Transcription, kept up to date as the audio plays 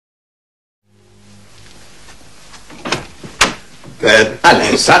Dad.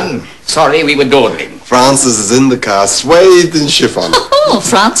 Hello, son. Sorry we were dawdling. Frances is in the car, swathed in chiffon. Oh,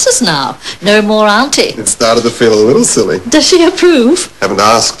 Frances now. No more auntie. It started to feel a little silly. Does she approve? Haven't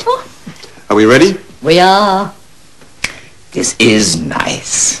asked. Oh. Are we ready? We are. This is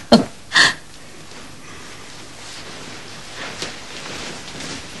nice.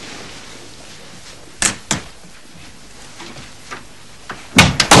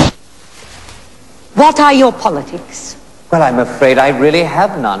 What are your politics? Well, I'm afraid I really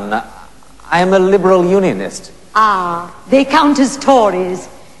have none. I am a liberal unionist. Ah, they count as Tories.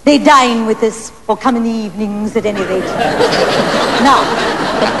 They dine with us, or come in the evenings at any rate. Now,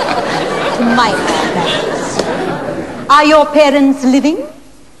 to my matters. Are your parents living?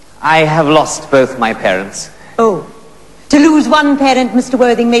 I have lost both my parents. Oh, to lose one parent, Mr.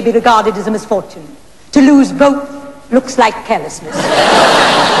 Worthing, may be regarded as a misfortune. To lose both looks like carelessness.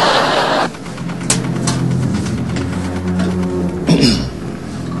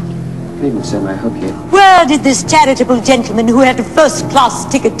 Good evening, sir. May I help you? Where did this charitable gentleman who had a first-class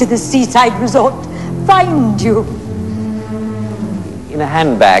ticket to this seaside resort find you? In a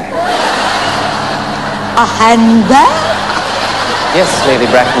handbag. A handbag? Yes, Lady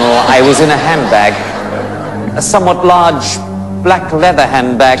Bracknell, I was in a handbag. A somewhat large black leather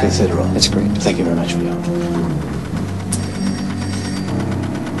handbag. Please sit around. It's great. Thank you very much for your help.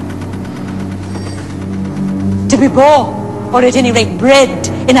 To be born, or at any rate bred,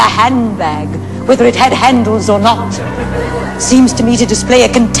 in a handbag, whether it had handles or not, seems to me to display a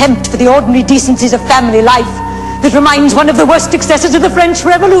contempt for the ordinary decencies of family life that reminds one of the worst excesses of the French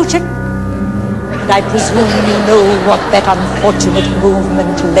Revolution. And I presume you know what that unfortunate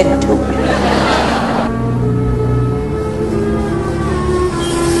movement led to.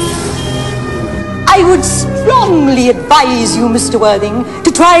 I would strongly advise you, Mr. Worthing,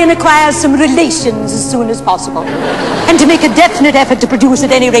 to try and acquire some relations as soon as possible, and to make a definite effort to produce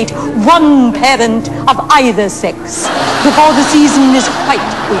at any rate one parent of either sex before the season is quite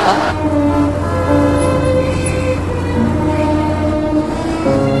over.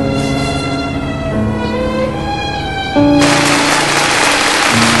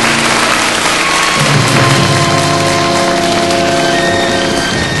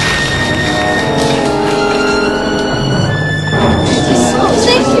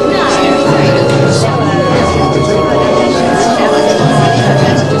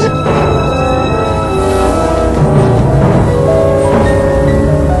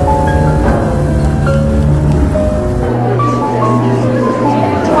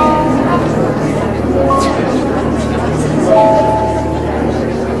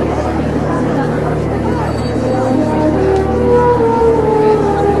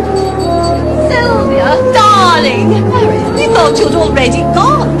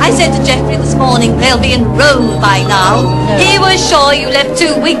 They'll be in Rome by now. No. He was sure you left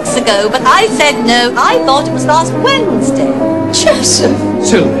 2 weeks ago, but I said no. I thought it was last Wednesday. Joseph!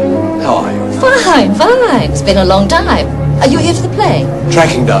 Sylvia, how are you? Fine, fine. It's been a long time. Are you here for the play?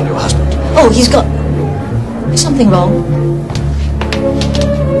 Tracking down your husband. Oh, he's got... Is something wrong?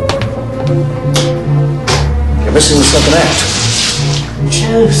 You're missing the second act.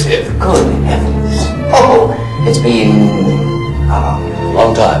 Joseph, good heavens. Oh, it's been a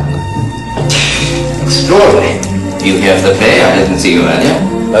long time. Extraordinary. You here for the play? I didn't see you earlier.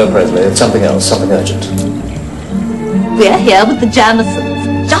 No, Presley, it's something else, something urgent. We're here with the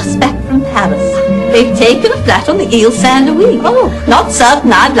Jamisons, just back from Paris. They've taken a flat on the Ile Saint-Louis. Oh, not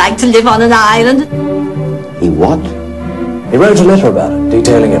certain I'd like to live on an island. He what? He wrote a letter about it,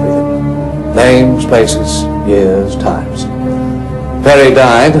 detailing everything. Names, places, years, times. Perry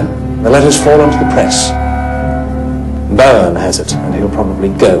died. The letter's fallen to the press. Bowen has it, and he'll probably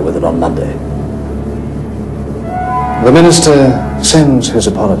go with it on Monday. The minister sends his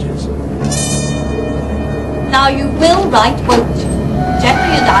apologies. Now you will write, won't you?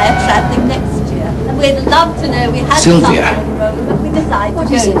 Geoffrey and I are travelling next year, and we'd love to know we had Sylvia. something on the road, but we decided What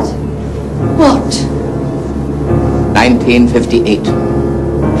to is go. it? What? 1958.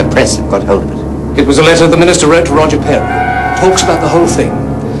 The press have got hold of it. It was a letter the minister wrote to Roger Perry. Talks about the whole thing.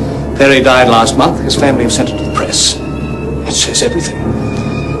 Perry died last month. His family have sent it to the press. It says everything.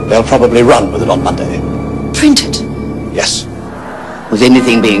 They'll probably run with it on Monday. Print it. Yes. Was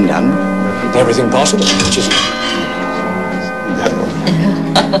anything being done? Everything possible, which isn't.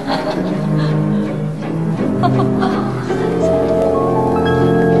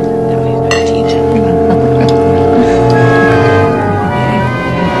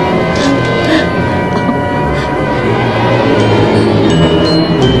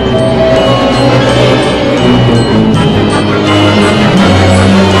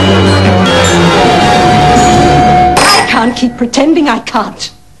 keep pretending I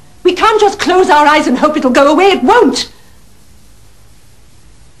can't. We can't just close our eyes and hope it'll go away. It won't.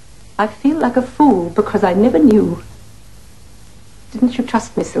 I feel like a fool because I never knew. Didn't you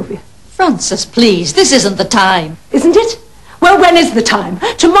trust me, Sylvia? Francis, please, this isn't the time. Isn't it? Well, when is the time?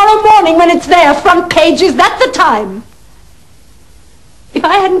 Tomorrow morning when it's there, front page, is that the time? If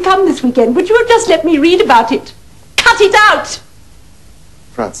I hadn't come this weekend, would you have just let me read about it? Cut it out!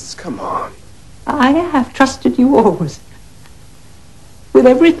 Francis, come on. I have trusted you always. With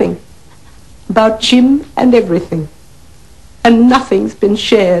everything. About Jim and everything. And nothing's been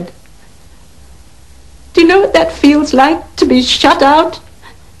shared. Do you know what that feels like, to be shut out?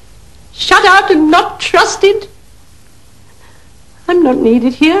 Shut out and not trusted? I'm not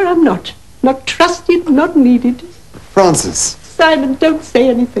needed here, I'm not. Not trusted, not needed. Francis. Simon, don't say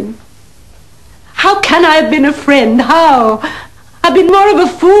anything. How can I have been a friend? How? I've been more of a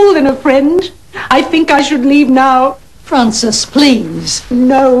fool than a friend. I think I should leave now. Francis, please.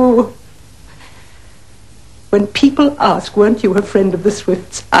 No. When people ask, weren't you a friend of the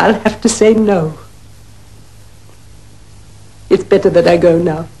Swifts, I'll have to say no. It's better that I go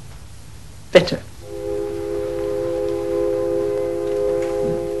now. Better.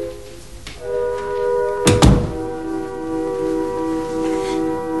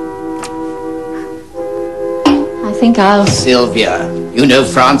 I think I'll... Sylvia, you know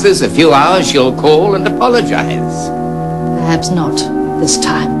Francis, a few hours she'll call and apologize. Perhaps not this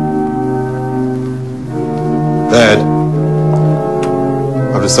time. Dad,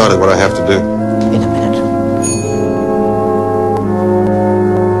 I've decided what I have to do.